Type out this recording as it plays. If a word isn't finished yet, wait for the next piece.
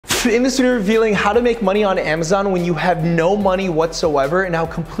In this video, revealing how to make money on Amazon when you have no money whatsoever and how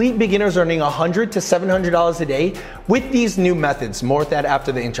complete beginners are earning $100 to $700 a day with these new methods. More with that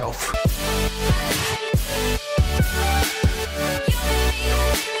after the intro.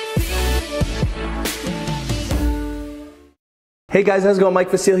 Hey guys, how's it going? Mike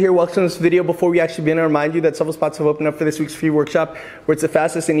Vestil here. Welcome to this video. Before we actually begin, I remind you that several spots have opened up for this week's free workshop where it's the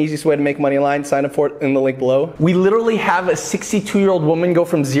fastest and easiest way to make money online. Sign up for it in the link below. We literally have a 62-year-old woman go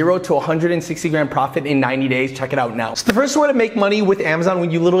from 0 to 160 grand profit in 90 days. Check it out now. So the first way to make money with Amazon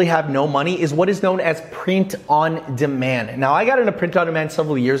when you literally have no money is what is known as print on demand. Now, I got into print on demand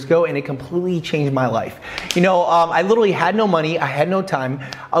several years ago and it completely changed my life. You know, I literally had no money. I had no time.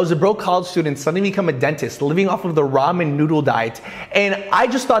 I was a broke college student, suddenly become a dentist, living off of the ramen noodle diet. And I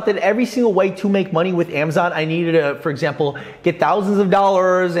just thought that every single way to make money with Amazon, I needed to, for example, get thousands of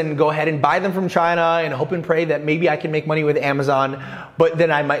dollars and go ahead and buy them from China and hope and pray that maybe I can make money with Amazon, but then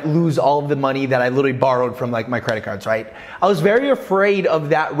I might lose all of the money that I literally borrowed from like my credit cards, right? I was very afraid of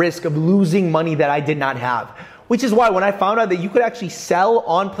that risk of losing money that I did not have. Which is why when I found out that you could actually sell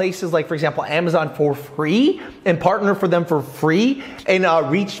on places like, for example, Amazon for free and partner for them for free and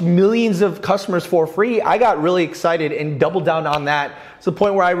reach millions of customers for free, I got really excited and doubled down on that to the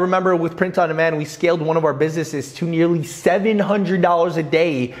point where I remember with Print on Demand, we scaled one of our businesses to nearly $700 a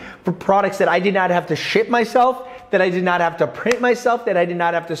day for products that I did not have to ship myself, that I did not have to print myself, that I did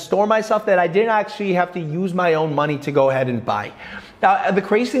not have to store myself, that I didn't actually have to use my own money to go ahead and buy. Now, the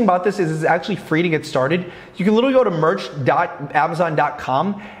crazy thing about this is it's actually free to get started. You can literally go to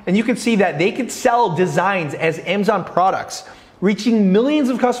merch.amazon.com and you can see that they could sell designs as Amazon products, reaching millions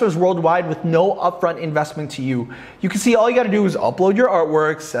of customers worldwide with no upfront investment to you. You can see all you gotta do is upload your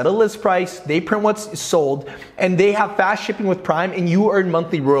artwork, set a list price, they print what's sold, and they have fast shipping with Prime and you earn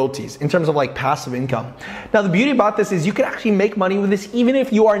monthly royalties in terms of like passive income. Now the beauty about this is you can actually make money with this even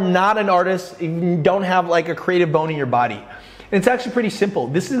if you are not an artist, if you don't have like a creative bone in your body. And it's actually pretty simple.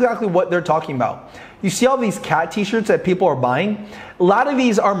 This is exactly what they're talking about. You see all these cat t-shirts that people are buying? A lot of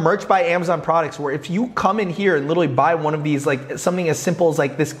these are merch by Amazon products where if you come in here and literally buy one of these, like something as simple as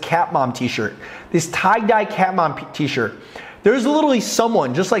like this cat mom t-shirt, this tie-dye cat mom t-shirt, there's literally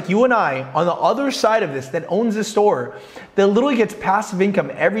someone just like you and I on the other side of this that owns this store that literally gets passive income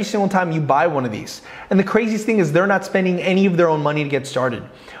every single time you buy one of these. And the craziest thing is they're not spending any of their own money to get started.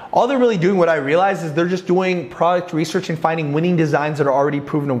 All they're really doing, what I realized, is they're just doing product research and finding winning designs that are already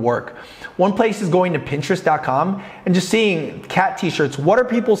proven to work. One place is going to Pinterest.com and just seeing cat t-shirts. What are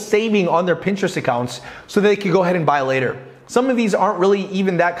people saving on their Pinterest accounts so they can go ahead and buy later? Some of these aren't really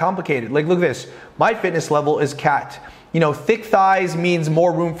even that complicated. Like look at this, my fitness level is cat. You know, thick thighs means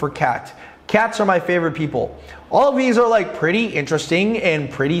more room for cat. Cats are my favorite people. All of these are like pretty interesting and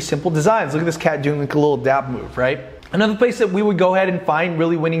pretty simple designs. Look at this cat doing like a little dab move, right? Another place that we would go ahead and find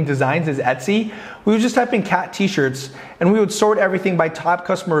really winning designs is Etsy. We would just type in cat t-shirts and we would sort everything by top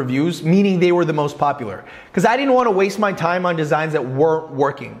customer reviews, meaning they were the most popular. Because I didn't want to waste my time on designs that weren't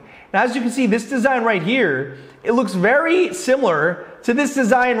working. Now as you can see, this design right here, it looks very similar to this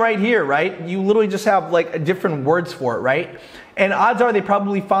design right here, right? You literally just have like different words for it, right? And odds are they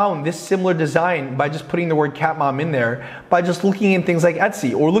probably found this similar design by just putting the word cat mom in there, by just looking in things like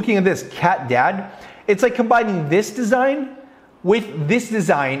Etsy or looking at this cat dad. It's like combining this design with this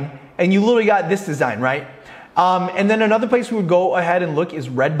design and you literally got this design, right? And then another place we would go ahead and look is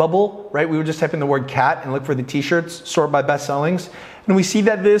Redbubble, right? We would just type in the word cat and look for the t-shirts, sort by best sellings. And we see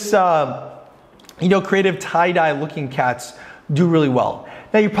that this, you know, creative tie-dye looking cats do really well.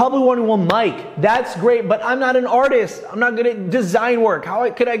 Now you're probably wondering, well, Mike, that's great, but I'm not an artist. I'm not good at design work. How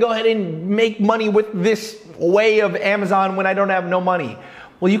could I go ahead and make money with this way of Amazon when I don't have no money?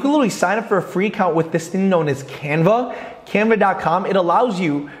 Well, you can literally sign up for a free account with this thing known as Canva, canva.com. It allows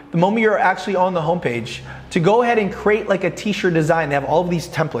you, the moment you're actually on the homepage, to go ahead and create like a t-shirt design. They have all of these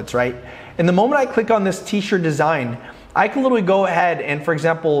templates, right? And the moment I click on this t-shirt design, I can literally go ahead and, for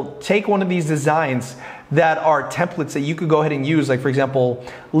example, take one of these designs that are templates that you could go ahead and use. Like for example,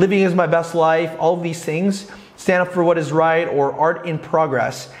 living is my best life, all of these things, stand up for what is right, or art in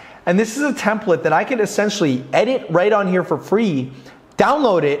progress. And this is a template that I could essentially edit right on here for free,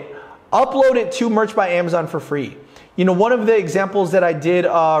 download it, upload it to Merch by Amazon for free. You know, one of the examples that I did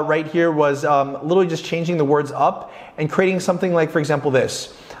right here was literally just changing the words up and creating something like, for example,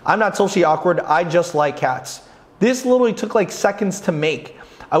 this. I'm not socially awkward, I just like cats. This literally took like seconds to make.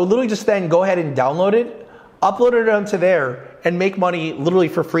 I would literally just then go ahead and download it, upload it onto there, and make money literally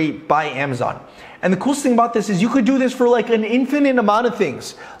for free by Amazon. And the coolest thing about this is you could do this for like an infinite amount of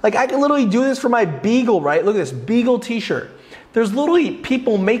things. Like I could literally do this for my Beagle, right? Look at this Beagle t-shirt. There's literally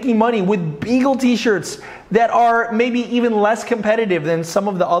people making money with Beagle t-shirts that are maybe even less competitive than some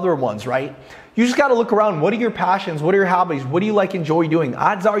of the other ones, right? You just gotta look around. What are your passions? What are your hobbies? What do you enjoy doing?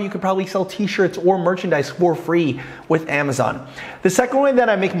 Odds are you could probably sell t-shirts or merchandise for free with Amazon. The second way that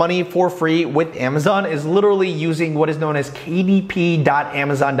I make money for free with Amazon is literally using what is known as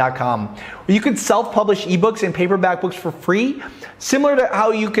kdp.amazon.com, where you could self-publish ebooks and paperback books for free, similar to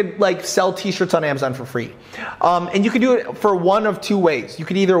how you could sell t-shirts on Amazon for free. And you could do it for one of two ways. You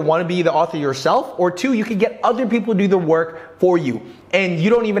could either want to be the author yourself, or two, you could get other people to do the work for you. And you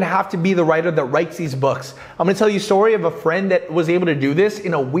don't even have to be the writer that writes these books. I'm gonna tell you a story of a friend that was able to do this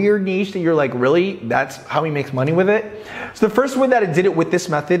in a weird niche that you're like, really? That's how he makes money with it? So the first way that I did it with this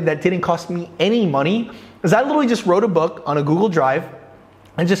method that didn't cost me any money is I literally just wrote a book on a Google Drive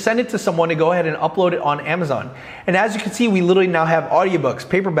and just send it to someone to go ahead and upload it on Amazon. And as you can see, we literally now have audiobooks,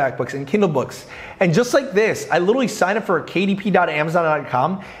 paperback books, and Kindle books. And just like this, I literally signed up for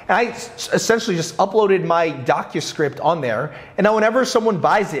kdp.amazon.com, and I essentially just uploaded my DocuScript on there. And now whenever someone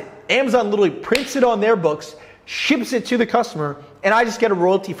buys it, Amazon literally prints it on their books, ships it to the customer, and I just get a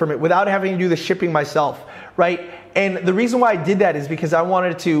royalty from it without having to do the shipping myself, right? And the reason why I did that is because I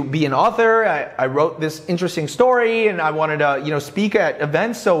wanted to be an author. I wrote this interesting story, and I wanted to, speak at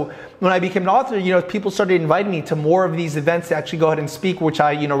events. So when I became an author, people started inviting me to more of these events to actually go ahead and speak, which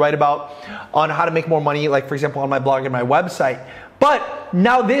I, write about on how to make more money, like for example, on my blog and my website. But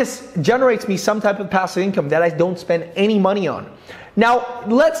now this generates me some type of passive income that I don't spend any money on. Now,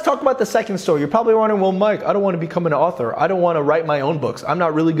 let's talk about the second story. You're probably wondering, well, Mike, I don't want to become an author. I don't want to write my own books. I'm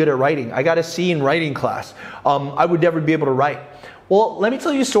not really good at writing. I got a C in writing class. I would never be able to write. Well, let me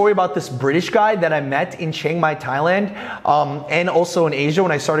tell you a story about this British guy that I met in Chiang Mai, Thailand, and also in Asia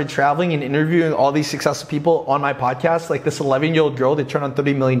when I started traveling and interviewing all these successful people on my podcast, like this 11-year-old girl that turned on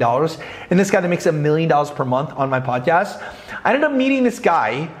 $30 million, and this guy that makes $1 million per month on my podcast. I ended up meeting this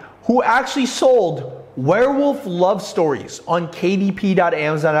guy who actually sold werewolf love stories on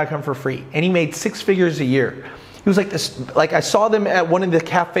kdp.amazon.com for free, and he made 6 figures a year. He was like this, I saw them at one of the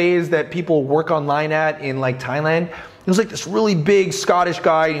cafes that people work online at in Thailand. He was like this really big Scottish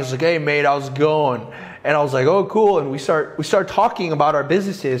guy, and he was like, hey mate, how's it going? And I was like, oh cool. And we start talking about our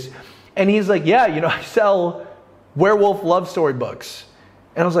businesses, and he's like, yeah, I sell werewolf love story books.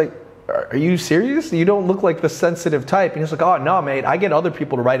 And I was like, are you serious? You don't look like the sensitive type. And he's like, oh no mate, I get other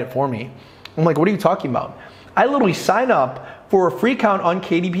people to write it for me. I'm like, what are you talking about? I literally sign up for a free account on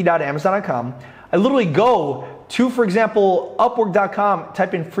kdp.amazon.com. I literally go to, for example, upwork.com,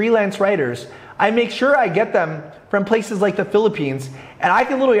 type in freelance writers. I make sure I get them from places like the Philippines, and I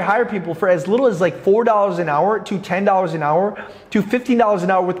can literally hire people for as little as $4 an hour to $10 an hour to $15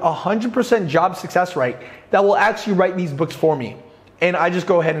 an hour with 100% job success rate that will actually write these books for me. And I just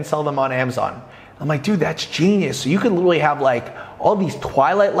go ahead and sell them on Amazon. I'm like, dude, that's genius. So you can literally have all these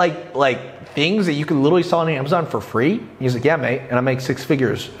Twilight things that you can literally sell on Amazon for free. He's like, yeah, mate. And I make 6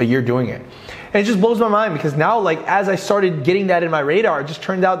 figures a year doing it. And it just blows my mind because now, as I started getting that in my radar, it just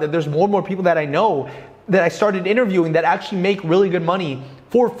turned out that there's more and more people that I know that I started interviewing that actually make really good money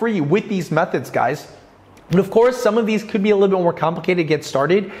for free with these methods, guys. But of course, some of these could be a little bit more complicated to get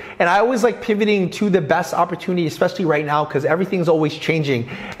started. And I always like pivoting to the best opportunity, especially right now, because everything's always changing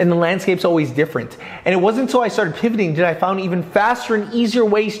and the landscape's always different. And it wasn't until I started pivoting that I found even faster and easier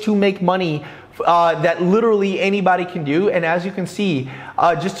ways to make money that literally anybody can do. And as you can see,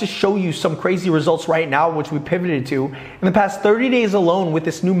 just to show you some crazy results right now, which we pivoted to, in the past 30 days alone with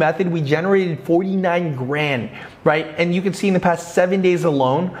this new method, we generated 49 grand, right? And you can see in the past 7 days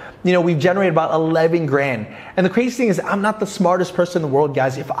alone, we've generated about 11 grand. And the crazy thing is I'm not the smartest person in the world,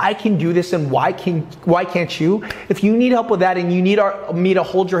 guys. If I can do this, then why can't you? If you need help with that and you need me to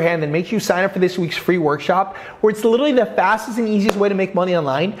hold your hand, then make sure you sign up for this week's free workshop, where it's literally the fastest and easiest way to make money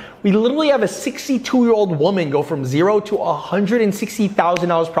online. We literally have a 62-year-old woman go from $0 to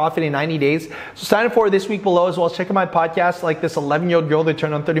 $160,000 profit in 90 days. So sign up for it this week below, as well as check out my podcast, like this 11-year-old girl that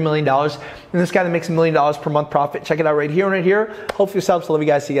turned on $30 million, and this guy that makes $1 million per month profit. Check it out right here and right here. Hopefully this helps. I love you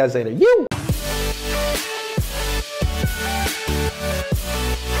guys. See you guys later.